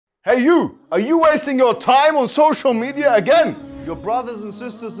Hey you, are you wasting your time on social media again? Your brothers and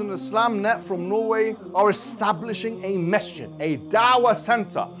sisters in Islam Net from Norway are establishing a masjid, a dawah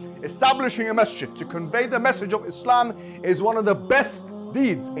center. Establishing a masjid to convey the message of Islam is one of the best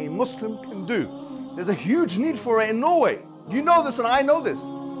deeds a Muslim can do. There's a huge need for it in Norway. You know this and I know this.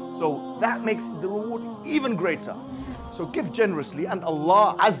 So that makes the reward even greater. So give generously and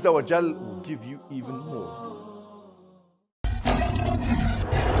Allah Azza wa Jal will give you even more.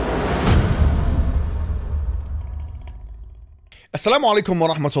 Assalamu alaikum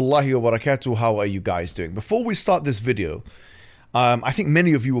wa rahmatullahi wa barakatuh. How are you guys doing? Before we start this video, I think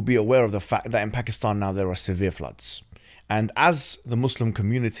many of you will be aware of the fact that in Pakistan now there are severe floods. And as the Muslim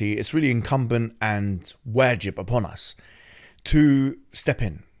community, it's really incumbent and wajib upon us to step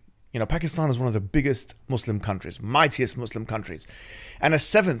in. You know, Pakistan is one of the biggest Muslim countries, mightiest Muslim countries. And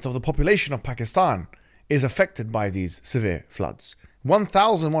 1/7 of the population of Pakistan is affected by these severe floods.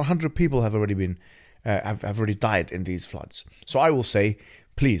 1,100 people have already been have already died in these floods. So I will say,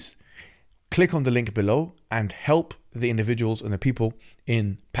 please click on the link below and help the individuals and the people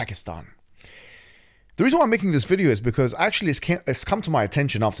in Pakistan. The reason why I'm making this video is because actually it's come to my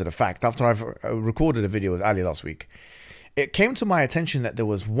attention after the fact, after I've recorded a video with Ali last week. It came to my attention that there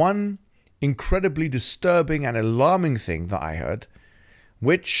was one incredibly disturbing and alarming thing that I heard,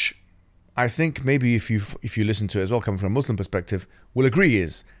 which I think maybe if you listen to it as well, coming from a Muslim perspective, will agree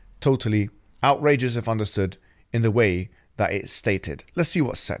is totally outrageous if understood in the way that it's stated. Let's see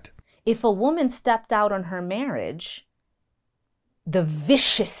what's said. If a woman stepped out on her marriage, the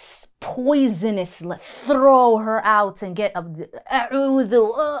vicious, poisonous, throw her out and get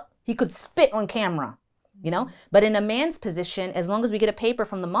he could spit on camera, you know? But in a man's position, as long as we get a paper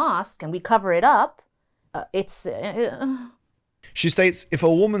from the mosque and we cover it up, it's... She states, if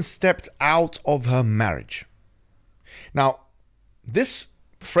a woman stepped out of her marriage. Now, this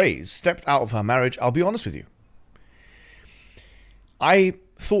phrase, stepped out of her marriage, I'll be honest with you, I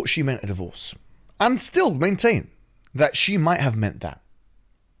thought she meant a divorce, and still maintain that she might have meant that.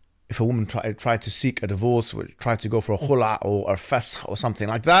 If a woman tried to seek a divorce, or tried to go for a khula or a fasakh or something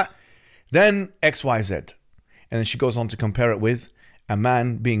like that, then XYZ. And then she goes on to compare it with a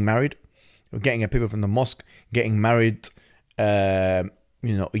man being married, or getting a paper from the mosque, getting married, you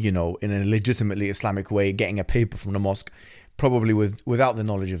know, in a legitimately Islamic way, getting a paper from the mosque, probably without the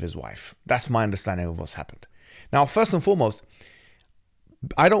knowledge of his wife. That's my understanding of what's happened. Now, first and foremost,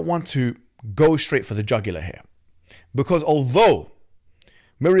 I don't want to go straight for the jugular here, because although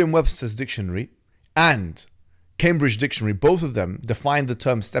Merriam-Webster's dictionary and Cambridge Dictionary, both of them define the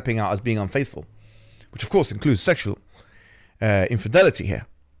term stepping out as being unfaithful, which of course includes sexual infidelity here.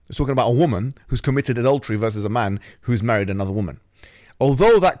 We're talking about a woman who's committed adultery versus a man who's married another woman.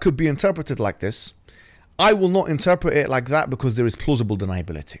 Although that could be interpreted like this, I will not interpret it like that because there is plausible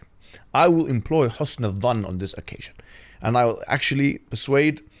deniability. I will employ husn al-dhann on this occasion. And I will actually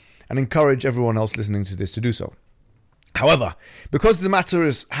persuade and encourage everyone else listening to this to do so. However, because the matter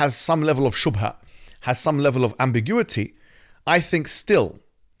has some level of shubha, has some level of ambiguity, I think still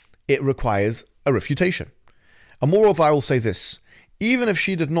it requires a refutation. And moreover, I will say this. Even if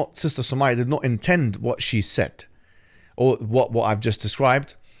she did not, Sister Sumaya did not intend what she said, or what I've just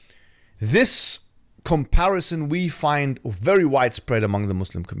described, this comparison we find very widespread among the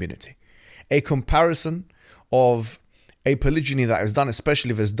Muslim community. A comparison of a polygyny that is done, especially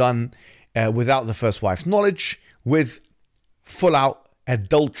if it's done without the first wife's knowledge, with full out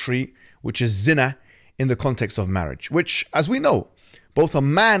adultery, which is zina in the context of marriage, which, as we know, both a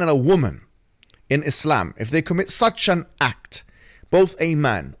man and a woman in Islam, if they commit such an act, both a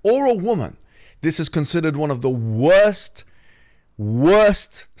man or a woman, this is considered one of the worst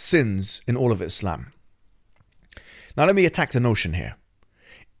sins in all of Islam. Now let me attack the notion here.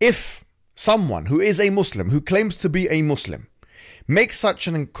 If someone who is a Muslim, who claims to be a Muslim, makes such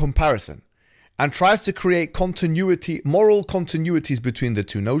a comparison and tries to create continuity, moral continuities between the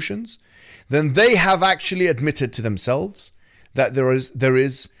two notions, then they have actually admitted to themselves that there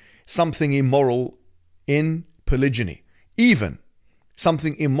is something immoral in polygyny. Even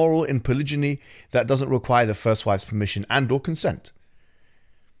something immoral in polygyny that doesn't require the first wife's permission and or consent.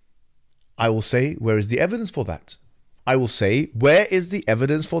 I will say, where is the evidence for that? I will say, where is the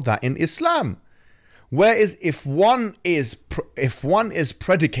evidence for that in Islam? Where is, if one is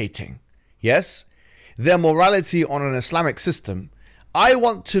predicating, yes, their morality on an Islamic system, I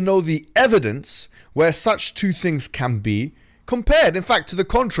want to know the evidence where such two things can be compared. In fact, to the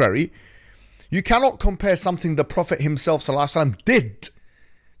contrary, you cannot compare something the Prophet himself ﷺ did,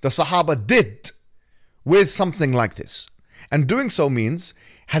 the Sahaba did, with something like this. And doing so means,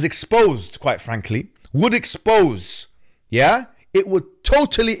 has exposed, quite frankly, would expose, yeah? It would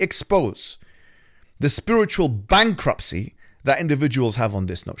totally expose the spiritual bankruptcy that individuals have on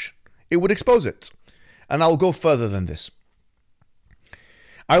this notion. It would expose it. And I'll go further than this.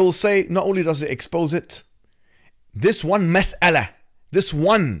 I will say, not only does it expose it, this one mas'ala, this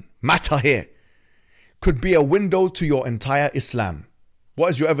one matter here, could be a window to your entire Islam. What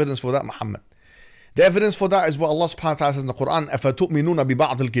is your evidence for that, Muhammad? The evidence for that is what Allah subhanahu wa ta'ala says in the Quran, أَفَتُؤْمِنُونَ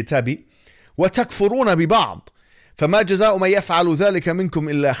بِبَعْضِ الْكِتَابِ وَتَكْفُرُونَ بِبَعْضِ فما جزاء من يفعل ذلك منكم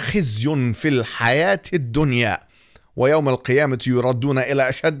إلا خزي في الحياة الدنيا ويوم القيامة يردون إلى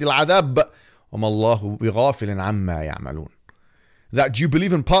أشد العذاب وما الله بغافل عما يعملون. That you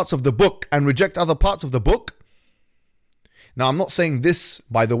believe in parts of the book and reject other parts of the book. Now I'm not saying this,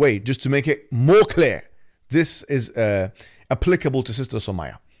 by the way, just to make it more clear. This is applicable to Sister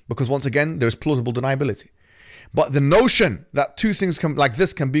Somaya, because once again there is plausible deniability. But the notion that two things like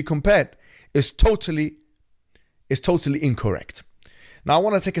this can be compared is totally incorrect. Now I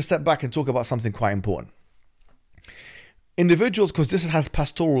want to take a step back and talk about something quite important. Individuals, because this has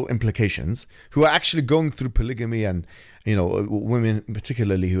pastoral implications, who are actually going through polygamy, and women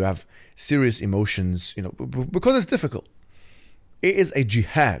particularly who have serious emotions, because it's difficult. It is a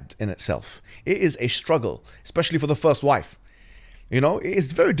jihad in itself. It is a struggle, especially for the first wife. It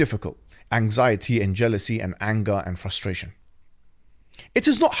is very difficult. Anxiety and jealousy and anger and frustration. It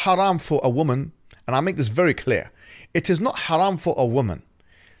is not haram for a woman, and I make this very clear, it is not haram for a woman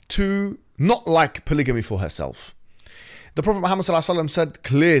to not like polygamy for herself. The Prophet Muhammad ﷺ said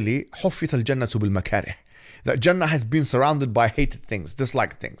clearly, حُفِّتَ الْجَنَّةُ بِالْمَكَارِهِ, that Jannah has been surrounded by hated things,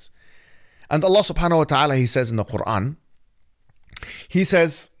 disliked things. And Allah subhanahu wa ta'ala, He says in the Quran, He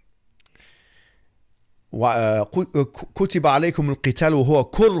says, كُتِبَ عَلَيْكُمُ الْقِتَالُ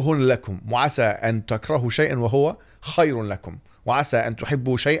وَهُوَ كُرْهٌ لَكُمْ وَعَسَىٰ أَن تَكْرَهُوا شَيْئًا وَهُوَ خَيْرٌ لَكُمْ وَعَسَىٰ أَن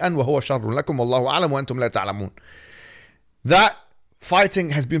تُحِبُّوا شَيْئًا وَهُوَ شَرٌ لَكُمْ وَاللَّهُ أَعْلَمُ وَأَنْتُمْ لَا تَعْلَمُونَ. That fighting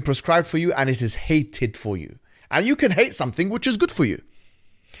has been prescribed for you and it is hated for you. And you can hate something which is good for you.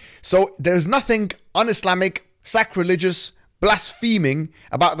 So there's nothing un-Islamic, sacrilegious, blaspheming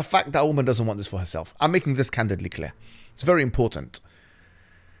about the fact that a woman doesn't want this for herself. I'm making this candidly clear. It's very important.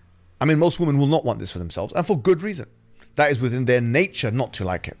 I mean, most women will not want this for themselves, and for good reason. That is within their nature not to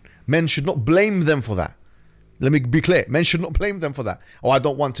like it. Men should not blame them for that. Let me be clear. Men should not blame them for that. Oh, I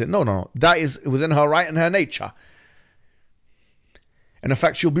don't want it. No. That is within her right and her nature. And in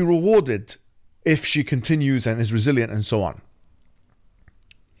fact, she'll be rewarded if she continues and is resilient and so on.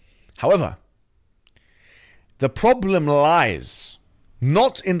 However, the problem lies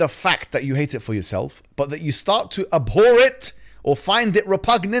not in the fact that you hate it for yourself, but that you start to abhor it or find it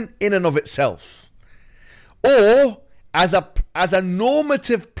repugnant in and of itself. Or as a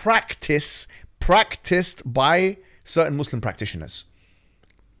normative practice practiced by certain Muslim practitioners.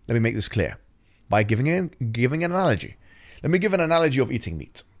 Let me make this clear by giving an analogy. Let me give an analogy of eating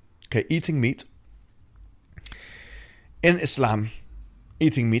meat. Okay, eating meat. In Islam,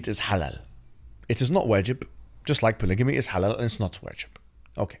 eating meat is halal. It is not wajib, just like polygamy is halal and it's not wajib.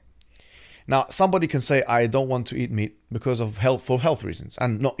 Okay. Now, somebody can say, I don't want to eat meat because of health reasons,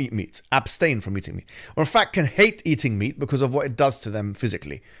 and not eat meat, abstain from eating meat. Or in fact, can hate eating meat because of what it does to them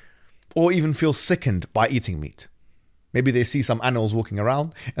physically, or even feel sickened by eating meat. Maybe they see some animals walking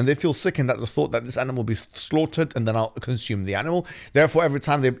around and they feel sickened at the thought that this animal will be slaughtered and then I'll consume the animal. Therefore, every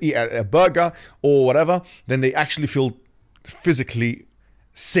time they eat a burger or whatever, then they actually feel physically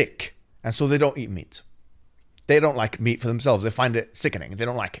sick. And so they don't eat meat. They don't like meat for themselves. They find it sickening. They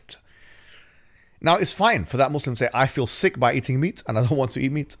don't like it. Now, it's fine for that Muslim to say, I feel sick by eating meat and I don't want to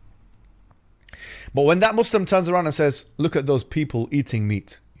eat meat. But when that Muslim turns around and says, look at those people eating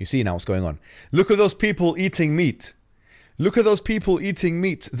meat. You see now what's going on. Look at those people eating meat. Look at those people eating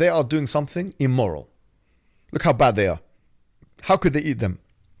meat. They are doing something immoral. Look how bad they are. How could they eat them?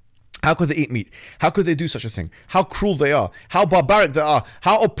 How could they eat meat? How could they do such a thing? How cruel they are. How barbaric they are.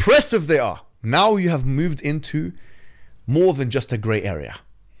 How oppressive they are. Now you have moved into more than just a grey area.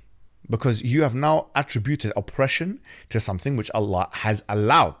 Because you have now attributed oppression to something which Allah has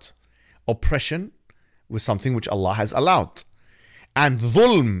allowed. Oppression with something which Allah has allowed. And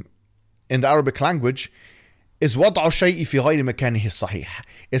dhulm in the Arabic language is وضع الشيء في غير مكانه الصحيح.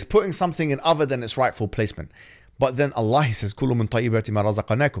 Is putting something in other than its rightful placement. But then Allah, He says, كُلُوا مِن طَيِّبَاتِ مَا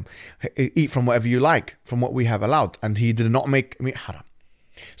رَزَقْنَاكُمْ. Eat from whatever you like, from what we have allowed. And He did not make meat haram.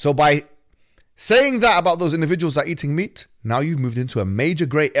 So by saying that about those individuals that are eating meat, now you've moved into a major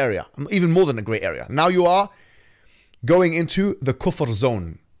grey area. Even more than a grey area. Now you are going into the kufr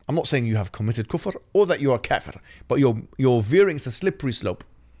zone. I'm not saying you have committed kufr or that you are kafir. But you're veering, it's a slippery slope.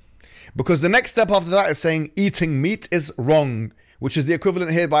 Because the next step after that is saying eating meat is wrong, which is the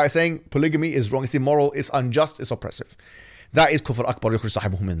equivalent here by saying polygamy is wrong, it's immoral, it's unjust, it's oppressive. that is kufr akbar yukhruj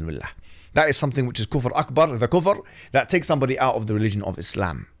sahibuhu min al-millah. That is something which is kufr akbar, the kufr that takes somebody out of the religion of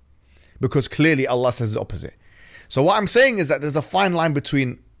Islam. Because clearly Allah says the opposite. So what I'm saying is that there's a fine line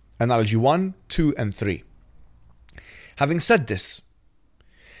between analogy 1, 2, and 3. Having said this,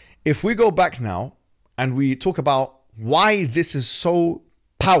 if we go back now and we talk about why this is so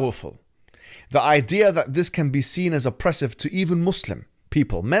powerful, the idea that this can be seen as oppressive to even Muslim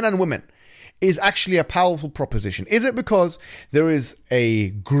people, men and women, is actually a powerful proposition. Is it because there is a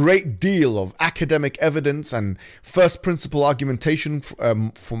great deal of academic evidence and first principle argumentation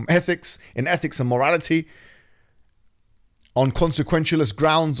from ethics, in ethics and morality, on consequentialist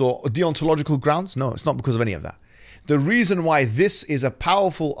grounds or deontological grounds? No, it's not because of any of that. The reason why this is a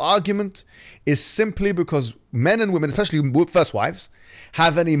powerful argument is simply because men and women, especially first wives,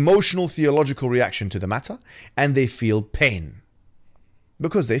 have an emotional theological reaction to the matter and they feel pain.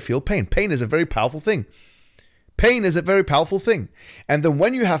 Because they feel pain. Pain is a very powerful thing. Pain is a very powerful thing. And then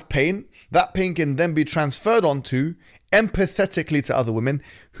when you have pain, that pain can then be transferred onto empathetically to other women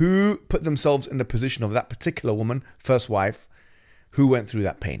who put themselves in the position of that particular woman, first wife, who went through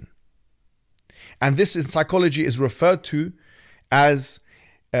that pain. And this in psychology is referred to as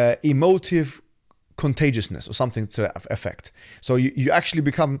emotive contagiousness or something to that effect. So you actually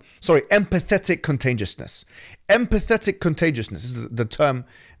become, empathetic contagiousness. Empathetic contagiousness is the term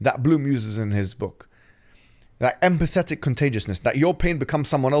that Bloom uses in his book. That empathetic contagiousness, that your pain becomes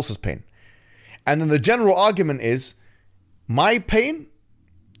someone else's pain. And then the general argument is, my pain,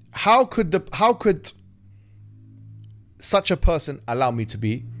 how could such a person allow me to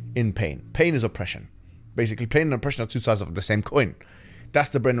be in pain? Pain is oppression. Basically, pain and oppression are two sides of the same coin. That's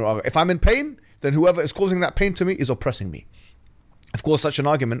the general argument. If I'm in pain, then whoever is causing that pain to me is oppressing me. Of course, such an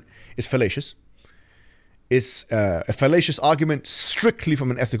argument is fallacious. It's a fallacious argument strictly from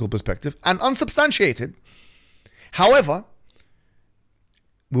an ethical perspective and unsubstantiated. However,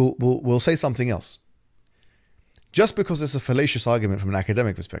 we'll say something else. Just because it's a fallacious argument from an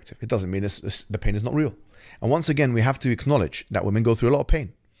academic perspective, it doesn't mean the pain is not real. And once again, we have to acknowledge that women go through a lot of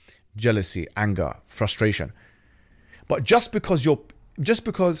pain. Jealousy, anger, frustration. But just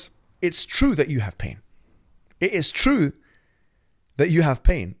because it's true that you have pain, it is true that you have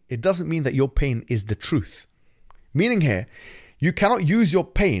pain, it doesn't mean that your pain is the truth. Meaning here, you cannot use your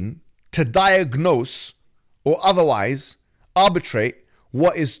pain to diagnose or otherwise arbitrate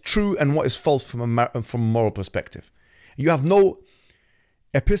what is true and what is false from a moral perspective. You have no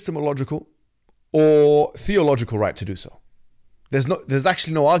epistemological or theological right to do so. There's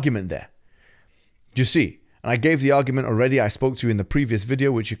actually no argument there. Do you see? And I gave the argument already. I spoke to you in the previous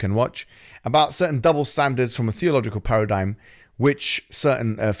video, which you can watch, about certain double standards from a theological paradigm, which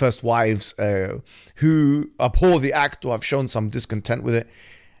certain first wives who abhor the act or have shown some discontent with it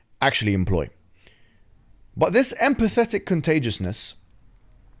actually employ. But this empathetic contagiousness,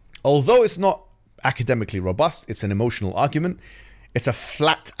 although it's not academically robust, it's an emotional argument. It's a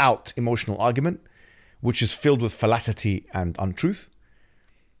flat out emotional argument, which is filled with fallacy and untruth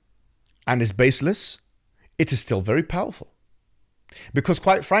and is baseless. It is still very powerful. Because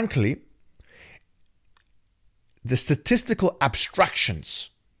quite frankly, the statistical abstractions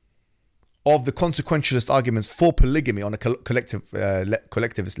of the consequentialist arguments for polygamy on a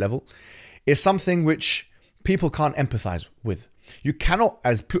collectivist level is something which people can't empathize with. You cannot,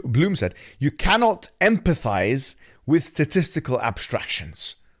 as Bloom said, you cannot empathize with statistical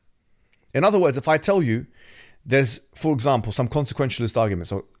abstractions. In other words, if I tell you there's, for example, some consequentialist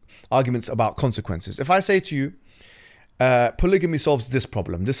arguments or arguments about consequences. If I say to you, polygamy solves this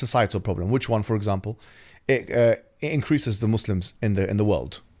problem, this societal problem, which one, for example? It increases the Muslims in the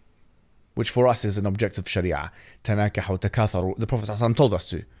world, which for us is an objective Sharia. تناكحوا تكاثروا. The Prophet ﷺ told us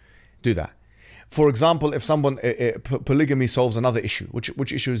to do that. For example, if someone polygamy solves another issue,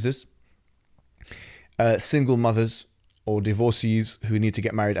 which issue is this? Single mothers or divorcees who need to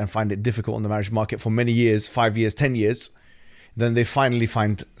get married and find it difficult on the marriage market for many years, 5 years, 10 years, then they finally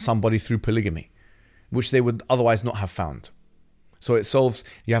find somebody through polygamy, which they would otherwise not have found. So it solves,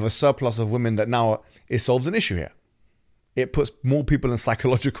 you have a surplus of women that now it solves an issue here. It puts more people in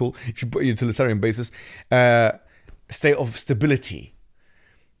psychological, if you put a utilitarian basis, state of stability.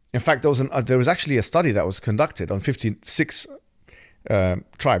 In fact, there was actually a study that was conducted on 56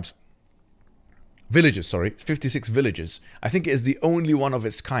 villages, 56 villages. I think it is the only one of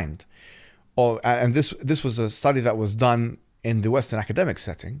its kind. And this was a study that was done in the Western academic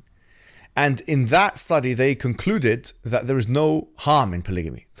setting. And in that study, they concluded that there is no harm in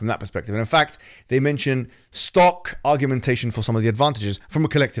polygamy from that perspective. And in fact, they mention stock argumentation for some of the advantages from a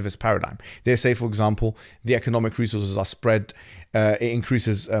collectivist paradigm. They say, for example, the economic resources are spread, it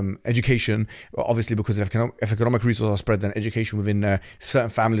increases education, obviously because if economic resources are spread, then education within certain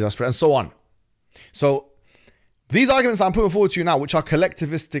families are spread, and so on. So these arguments I'm putting forward to you now, which are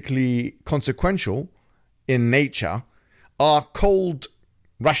collectivistically consequential in nature, are cold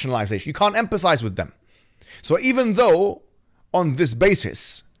rationalization. You can't empathize with them. So even though on this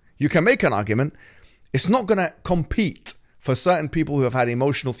basis you can make an argument, it's not going to compete for certain people who have had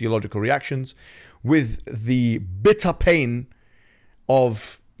emotional theological reactions with the bitter pain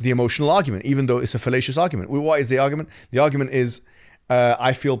of the emotional argument, even though it's a fallacious argument. What is the argument? The argument is,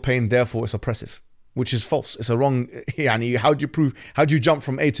 I feel pain, therefore it's oppressive, which is false. It's a wrong, yani, how do you jump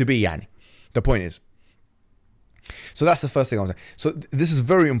from A to B, yani? The point is. So that's the first thing I was saying. So this is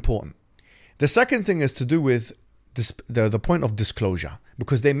very important. The second thing is to do with this, the point of disclosure,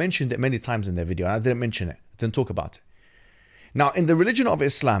 because they mentioned it many times in their video, and I didn't mention it, I didn't talk about it. Now, in the religion of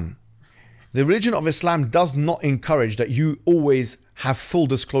Islam, the religion of Islam does not encourage that you always have full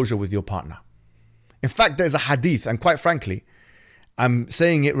disclosure with your partner. In fact, there's a hadith, and quite frankly, I'm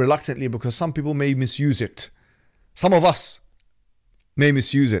saying it reluctantly because some people may misuse it. Some of us may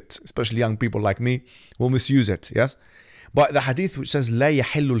misuse it, especially young people like me will misuse it, yes? But the hadith which says, لا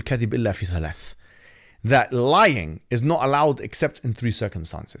يحل الكذب إلا في ثلاث, that lying is not allowed except in 3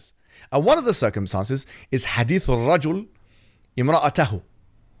 circumstances. And one of the circumstances is hadith al-rajul imra'atahu.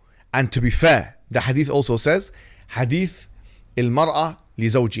 And to be fair, the hadith also says, hadith il-mar'a li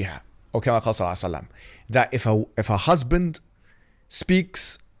zawjiha, or kama qala sallallahu alayhi wa sallam, that if a husband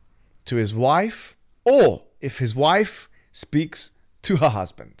speaks to his wife, or if his wife speaks to her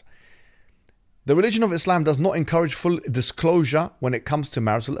husband. The religion of Islam does not encourage full disclosure when it comes to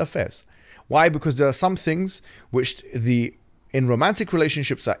marital affairs. Why? Because there are some things which in romantic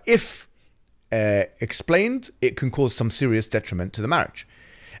relationships that if explained, it can cause some serious detriment to the marriage.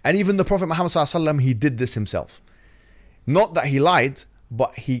 And even the Prophet Muhammad ﷺ, he did this himself. Not that he lied,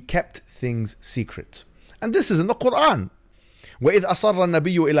 but he kept things secret. And this is in the Quran. وَإِذْ أَصَرَّ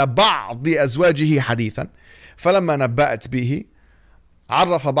النَّبِيُّ إِلَى بَعْضِ أَزْوَاجِهِ حَدِيثًا فَلَمَّا نَبَّأَتْ بِهِ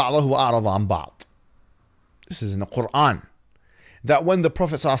عَرَّفَ بَعْضَهُ وَأَعْرَضَ عَنْ بَعْضٍ. This is in the Quran. That when the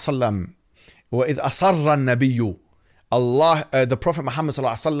Prophet ﷺ, وَإِذْ أَصَرَّ النَّبِيُّ, the Prophet Muhammad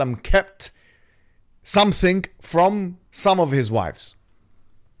ﷺ kept something from some of his wives.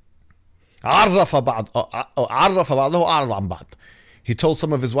 عَرَّفَ بَعْضَهُ وَأَعْرَضَ عَنْ بَعْضٍ. He told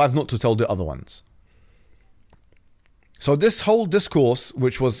some of his wives not to tell the other ones. So this whole discourse,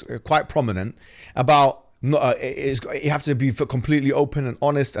 which was quite prominent, about you have to be completely open and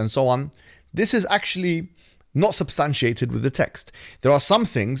honest and so on, this is actually not substantiated with the text. There are some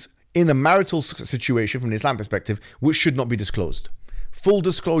things in a marital situation from the Islamic perspective which should not be disclosed. Full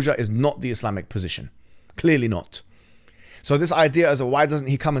disclosure is not the Islamic position. Clearly not. So this idea as why doesn't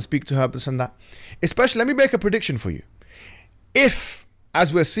he come and speak to her, this and that. Especially, let me make a prediction for you. If,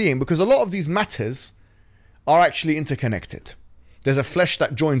 as we're seeing, because a lot of these matters are actually interconnected. There's a flesh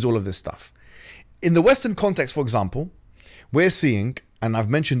that joins all of this stuff. In the Western context, for example, we're seeing, and I've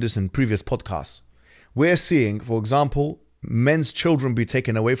mentioned this in previous podcasts, we're seeing, for example, men's children be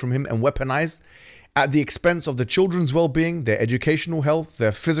taken away from him and weaponized at the expense of the children's well-being, their educational health,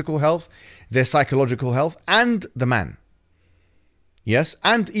 their physical health, their psychological health, and the man. Yes,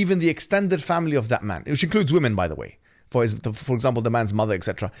 and even the extended family of that man, which includes women, by the way. For example, the man's mother,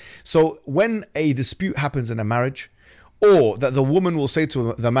 etc. So when a dispute happens in a marriage, or that the woman will say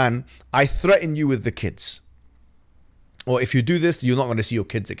to the man, I threaten you with the kids. Or if you do this, you're not going to see your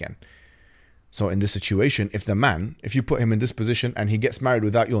kids again. So in this situation, if you put him in this position and he gets married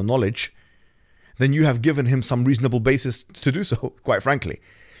without your knowledge, then you have given him some reasonable basis to do so, quite frankly.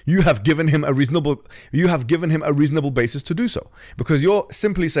 You have given him a reasonable basis to do so. Because you're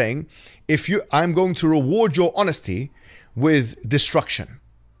simply saying, I'm going to reward your honesty with destruction.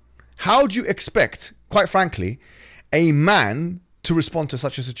 How do you expect, quite frankly, a man to respond to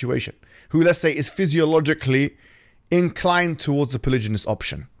such a situation who, let's say, is physiologically inclined towards the polygynous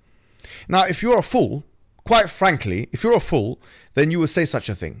option? Now, if you're a fool, quite frankly, if you're a fool, then you would say such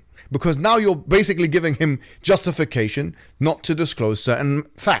a thing. Because now you're basically giving him justification not to disclose certain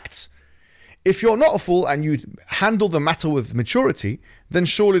facts. If you're not a fool and you handle the matter with maturity, then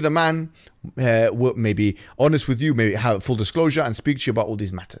surely the man will maybe honest with you, maybe have full disclosure and speak to you about all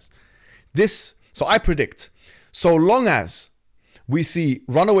these matters. So I predict, so long as we see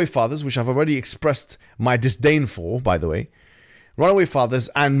runaway fathers, which I've already expressed my disdain for, by the way, runaway fathers,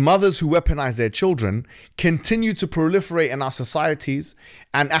 and mothers who weaponize their children continue to proliferate in our societies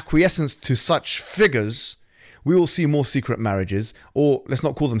and acquiescence to such figures, we will see more secret marriages, or let's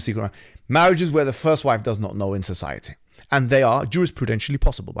not call them secret marriages where the first wife does not know in society. And they are jurisprudentially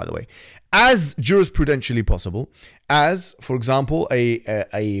possible, by the way. As jurisprudentially possible as, for example,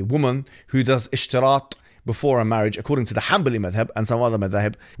 a woman who does ishtirat before a marriage, according to the Hanbali madhab and some other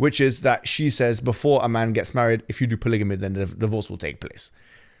madhab, which is that she says before a man gets married, if you do polygamy, then the divorce will take place.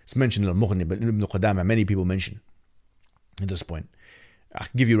 It's mentioned in Al-Mughni, but Ibn Qudama, many people mention at this point. I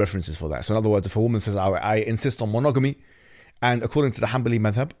can give you references for that. So in other words, if a woman says, I insist on monogamy, and according to the Hanbali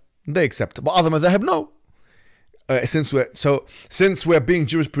madhab, they accept. But other madhab, no. Since we're being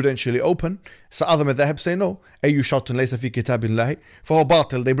jurisprudentially open, so other madhab say no. أي شرط ليس في كتاب الله فهو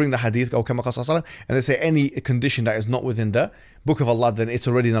باطل. They bring the hadith أو كما قال صلى الله عليه وسلم, and they say any condition that is not within the book of Allah, then it's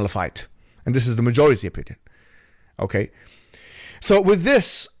already nullified. And this is the majority opinion. Okay. So with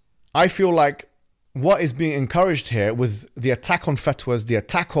this, I feel like what is being encouraged here with the attack on fatwas, the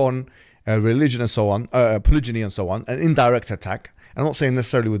attack on religion and so on, polygyny and so on, an indirect attack. I'm not saying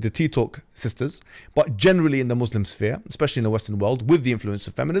necessarily with the T-Talk sisters, but generally in the Muslim sphere, especially in the Western world, with the influence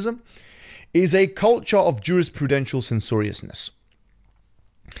of feminism, is a culture of jurisprudential censoriousness.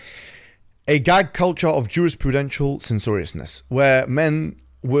 A gag culture of jurisprudential censoriousness, where men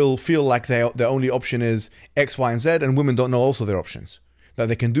will feel like their only option is X, Y, and Z, and women don't know also their options, that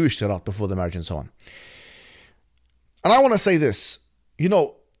they can do ishtirat before the marriage and so on. And I want to say this,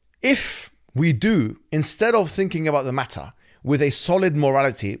 if we do, instead of thinking about the matter with a solid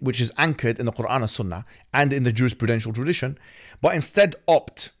morality, which is anchored in the Quran and Sunnah and in the jurisprudential tradition, but instead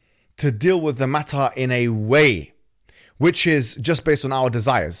opt to deal with the matter in a way which is just based on our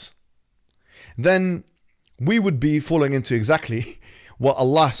desires, then we would be falling into exactly what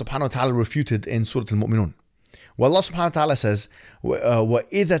Allah subhanahu wa ta'ala refuted in Surah Al-Mu'minun. Where Allah subhanahu wa ta'ala says,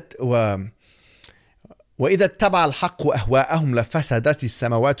 وَإِذَا اتَّبَعَ الْحَقُّ أَهْوَاءَهُمْ لَفَسَدَتِ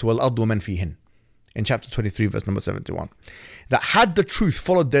السَّمَوَاتُ وَالْأَرْضُ وَمَنْ فِيهِنْ. In chapter 23, verse number 71. That had the truth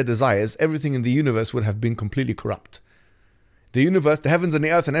followed their desires, everything in the universe would have been completely corrupt. The universe, the heavens and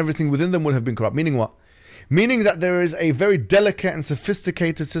the earth and everything within them would have been corrupt. Meaning what? Meaning that there is a very delicate and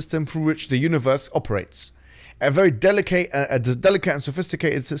sophisticated system through which the universe operates. A very delicate and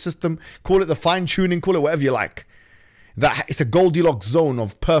sophisticated system, call it the fine-tuning, call it whatever you like. That it's a Goldilocks zone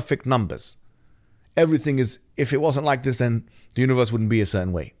of perfect numbers. Everything is, if it wasn't like this, then the universe wouldn't be a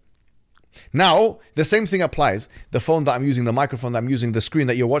certain way. Now, the same thing applies. The phone that I'm using, the microphone that I'm using, the screen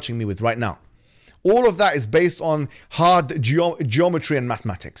that you're watching me with right now. All of that is based on hard geometry and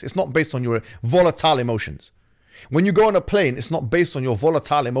mathematics. It's not based on your volatile emotions. When you go on a plane, it's not based on your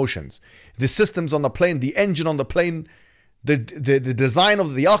volatile emotions. The systems on the plane, the engine on the plane, the design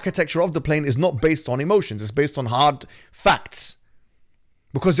of the architecture of the plane is not based on emotions. It's based on hard facts.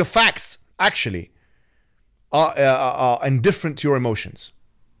 Because your facts actually are indifferent to your emotions.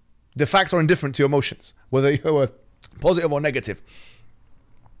 The facts are indifferent to your emotions, whether you're positive or negative.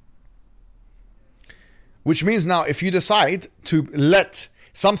 Which means now, if you decide to let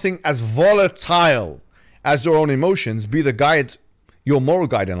something as volatile as your own emotions be the guide, your moral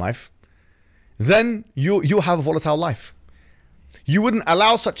guide in life, then you'll have a volatile life. You wouldn't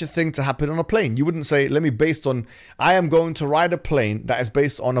allow such a thing to happen on a plane. You wouldn't say, I am going to ride a plane that is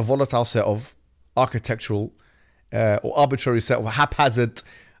based on a volatile set of architectural or arbitrary set of haphazard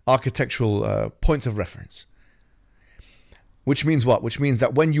architectural points of reference. Which means what? Which means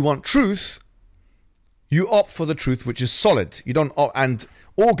that when you want truth, you opt for the truth which is solid. You don't and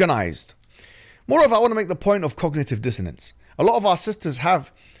organized. Moreover, I want to make the point of cognitive dissonance. A lot of our sisters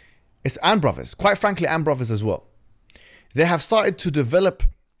have, and brothers, quite frankly, and brothers as well. They have started to develop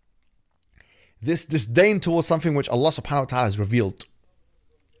this disdain towards something which Allah subhanahu wa ta'ala has revealed.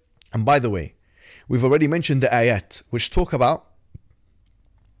 And by the way, we've already mentioned the ayat which talk about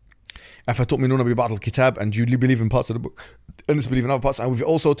أَفَتُؤْمِنُونَ بِبَعْضِ الْكِتَابِ, and you believe in parts of the book and disbelieve in other parts. And we've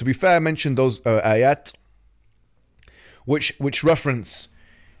also, to be fair, mentioned those ayat which reference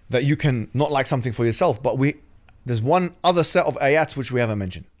that you can not like something for yourself. But there's one other set of ayat which we haven't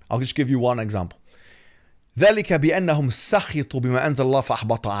mentioned. I'll just give you one example. ذَلِكَ بِأَنَّهُمْ سَخِطُوا بِمَا أَنزَلَ اللَّهُ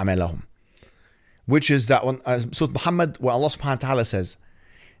فَأَحْبَطَ أَعْمَالَهُم. Which is that when Surah Muhammad, where Allah subhanahu wa ta'ala says,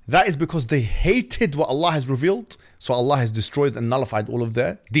 that is because they hated what Allah has revealed, so Allah has destroyed and nullified all of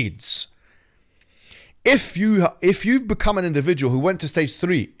their deeds. If you've become an individual who went to stage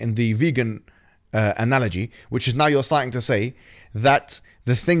 3 in the vegan analogy, which is now you're starting to say that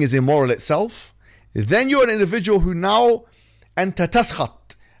the thing is immoral itself, then you're an individual who now أنت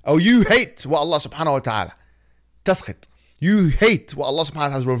تسخط, or you hate what Allah subhanahu wa ta'ala تسخط. You hate what Allah subhanahu wa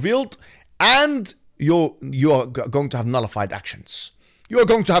ta'ala has revealed, and you're going to have nullified actions. You are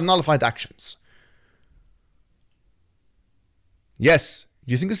going to have nullified actions. Yes,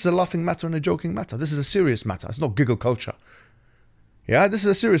 you think this is a laughing matter and a joking matter? This is a serious matter. It's not giggle culture. Yeah, this is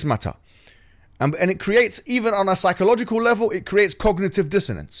a serious matter. And it creates, even on a psychological level, it creates cognitive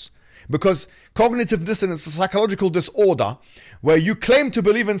dissonance. Because cognitive dissonance is a psychological disorder where you claim to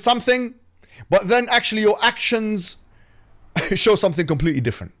believe in something, but then actually your actions show something completely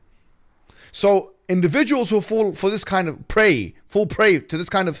different. So individuals who fall for this kind of fall prey to this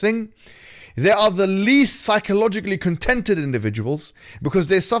kind of thing, they are the least psychologically contented individuals because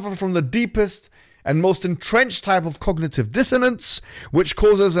they suffer from the deepest and most entrenched type of cognitive dissonance, which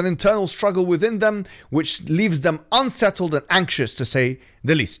causes an internal struggle within them, which leaves them unsettled and anxious, to say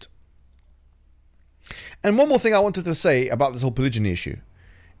the least. And one more thing I wanted to say about this whole polygyny issue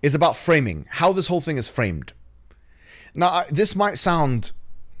is about framing, how this whole thing is framed. Now, this might sound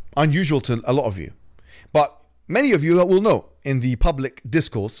unusual to a lot of you, but many of you will know in the public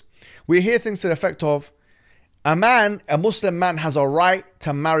discourse, we hear things to the effect of, a Muslim man has a right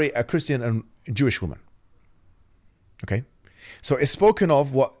to marry a Christian and Jewish woman. Okay, so it's spoken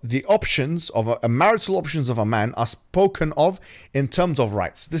of what the options of a marital options of a man are spoken of in terms of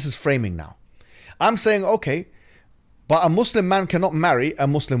rights. This is framing now. I'm saying, okay, but a Muslim man cannot marry a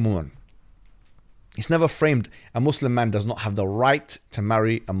Muslim woman. It's never framed a Muslim man does not have the right to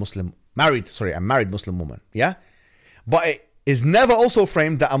marry a married Muslim woman. Yeah, but it is never also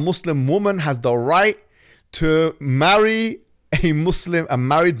framed that a Muslim woman has the right to marry a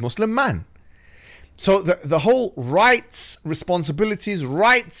married Muslim man. So the whole rights, responsibilities,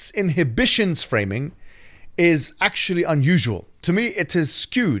 rights, inhibitions framing is actually unusual. To me, it is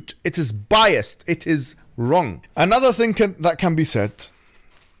skewed, it is biased, it is wrong. Another thing that can be said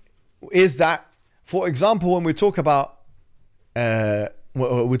is that, for example, when we talk about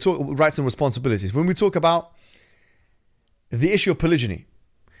rights and responsibilities, when we talk about the issue of polygyny,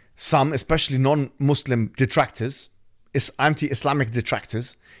 some, especially non-Muslim detractors, anti-Islamic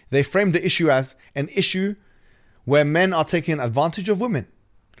detractors, they frame the issue as an issue where men are taking advantage of women.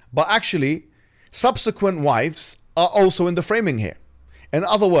 But actually, subsequent wives are also in the framing here. In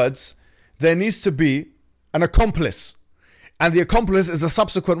other words, there needs to be an accomplice. And the accomplice is a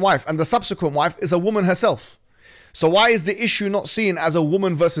subsequent wife. And the subsequent wife is a woman herself. So why is the issue not seen as a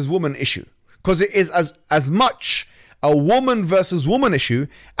woman versus woman issue? Because it is as much a woman versus woman issue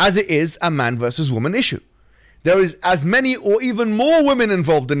as it is a man versus woman issue. There is as many or even more women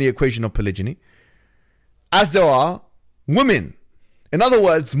involved in the equation of polygyny as there are women. In other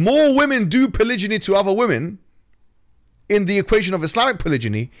words, more women do polygyny to other women in the equation of Islamic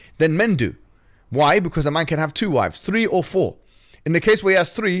polygyny than men do. Why? Because a man can have 2 wives, 3 or 4. In the case where he has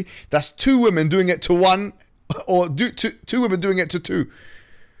 3, that's 2 women doing it to 1, or 2 women doing it to 2.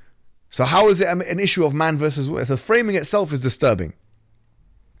 So how is it an issue of man versus woman? The framing itself is disturbing.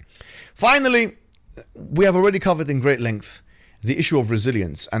 Finally, we have already covered in great length the issue of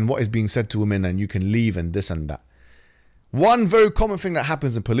resilience and what is being said to women, and you can leave and this and that. One very common thing that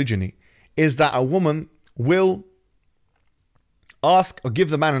happens in polygyny is that a woman will ask or give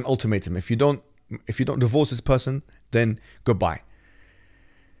the man an ultimatum. If you don't divorce this person, then goodbye.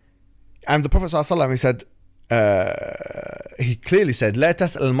 And the Prophet ﷺ, he said, he clearly said, لا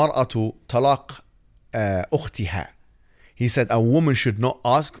تسأل المرأة طلاق أختها. He said a woman should not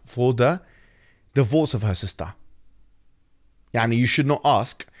ask for the divorce of her sister. Yani you should not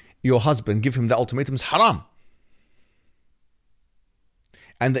ask your husband, give him the ultimatum. It's haram.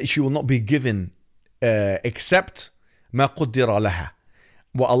 And that she will not be given except ما قدر لها,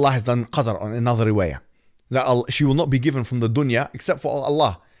 what Allah has done qadr on another riwayah. That she will not be given from the dunya except for what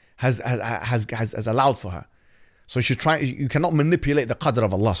Allah has allowed for her. So you cannot manipulate the qadr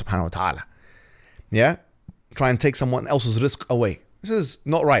of Allah subhanahu wa ta'ala. Yeah? Try and take someone else's rizq away. This is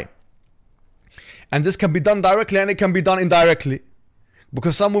not right. And this can be done directly and it can be done indirectly.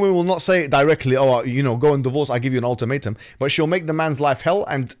 Because some women will not say directly, oh, go and divorce, I give you an ultimatum. But she'll make the man's life hell,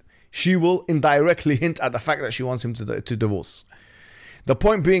 and she will indirectly hint at the fact that she wants him to divorce. The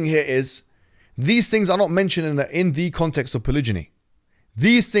point being here is, these things are not mentioned in the context of polygyny.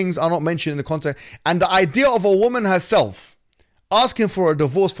 These things are not mentioned in the context. And the idea of a woman herself asking for a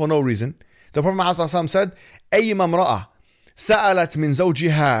divorce for no reason, the Prophet Muhammad said, أيما امرأة سألت من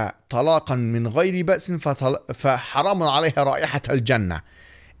زوجها طلاقا من غير بأس فحرام عليها رائحة الجنة.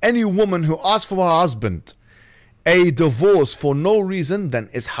 Any woman who asks for her husband a divorce for no reason, then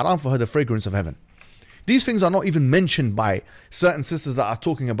it's haram for her the fragrance of heaven. These things are not even mentioned by certain sisters that are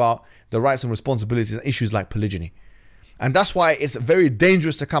talking about the rights and responsibilities and issues like polygyny. And that's why it's very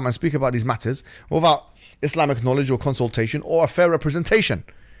dangerous to come and speak about these matters without Islamic knowledge or consultation or a fair representation.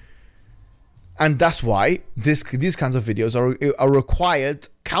 And that's why these kinds of videos are required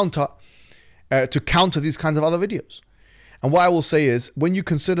to counter these kinds of other videos. And what I will say is, when you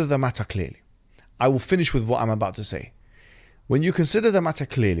consider the matter clearly, I will finish with what I'm about to say. When you consider the matter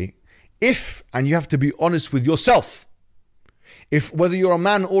clearly, and you have to be honest with yourself, whether you're a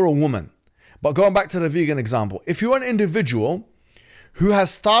man or a woman, but going back to the vegan example, if you're an individual who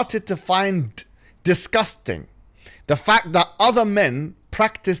has started to find disgusting the fact that other men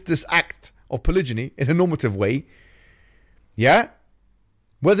practice this act of polygyny in a normative way, yeah,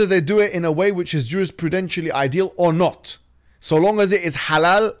 whether they do it in a way which is jurisprudentially ideal or not, so long as it is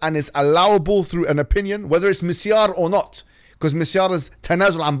halal and is allowable through an opinion, whether it's misyar or not, because misyar is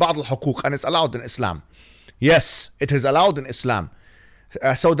tanazul an ba'd al-huquq and it's allowed in Islam. Yes, it is allowed in Islam.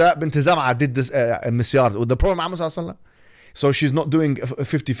 Sauda bint Zam'a did this misyar with the Prophet Muhammad sallallahu alaihi wasallam. So she's not doing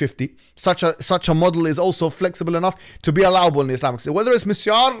 50-50. Such a model is also flexible enough to be allowable in the Islamic state. Whether it's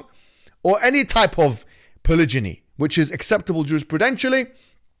misyar or any type of polygyny, which is acceptable jurisprudentially,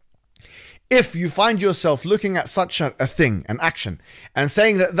 if you find yourself looking at such a thing, an action, and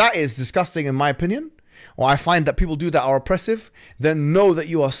saying that is disgusting in my opinion, or I find that people do that are oppressive, then know that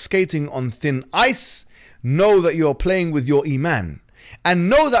you are skating on thin ice, know that you are playing with your iman, and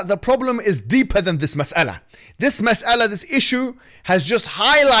know that the problem is deeper than this mas'ala. This mas'ala, this issue, has just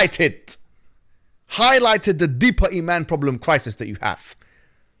highlighted the deeper iman problem crisis that you have.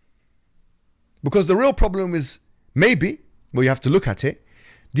 Because the real problem is maybe, well, you have to look at it,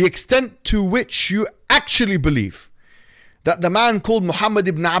 the extent to which you actually believe that the man called Muhammad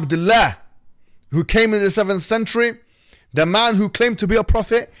ibn Abdullah, who came in the 7th century, the man who claimed to be a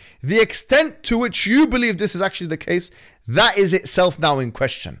prophet, the extent to which you believe this is actually the case, that is itself now in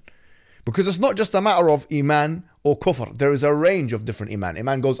question. Because it's not just a matter of iman or kufr. There is a range of different iman.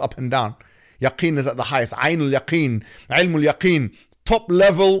 Iman goes up and down. Yaqeen is at the highest. Aynul yaqeen, ilmul yaqeen, top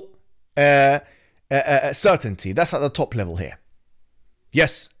level certainty. That's at the top level here.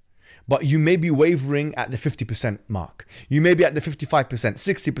 Yes, but you may be wavering at the 50% mark. You may be at the 55%,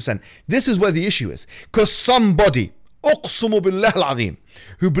 60%. This is where the issue is. Because somebody, uqsumu billah al-azim,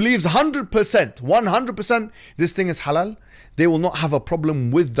 who believes 100% this thing is halal, they will not have a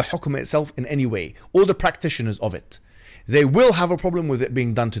problem with the hukm itself in any way, or the practitioners of it. They will have a problem with it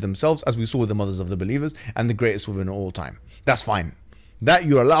being done to themselves, as we saw with the mothers of the believers and the greatest within all time. That's fine. That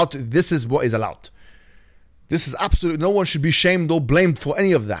you're allowed to, this is what is allowed. This is absolutely, no one should be shamed or blamed for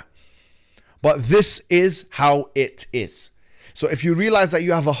any of that. But this is how it is. So if you realize that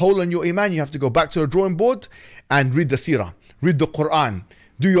you have a hole in your iman, you have to go back to the drawing board and read the seerah, read the Quran,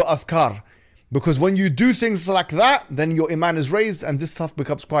 do your adhkar. Because when you do things like that, then your iman is raised and this stuff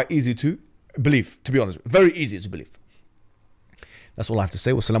becomes quite easy to believe, to be honest. Very easy to believe. That's all I have to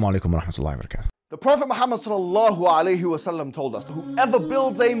say. Wassalamu alaikum wa rahmatullahi wa barakatuh. The Prophet Muhammad sallallahu alayhi wa sallam told us that whoever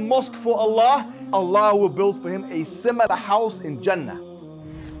builds a mosque for Allah, Allah will build for him a similar house in Jannah.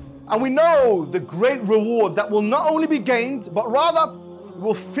 And we know the great reward that will not only be gained, but rather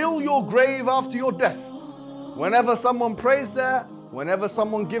will fill your grave after your death. Whenever someone prays there, whenever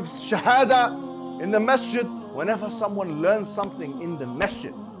someone gives shahada in the masjid, whenever someone learns something in the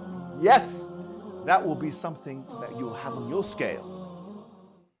masjid, yes, that will be something that you'll have on your scale.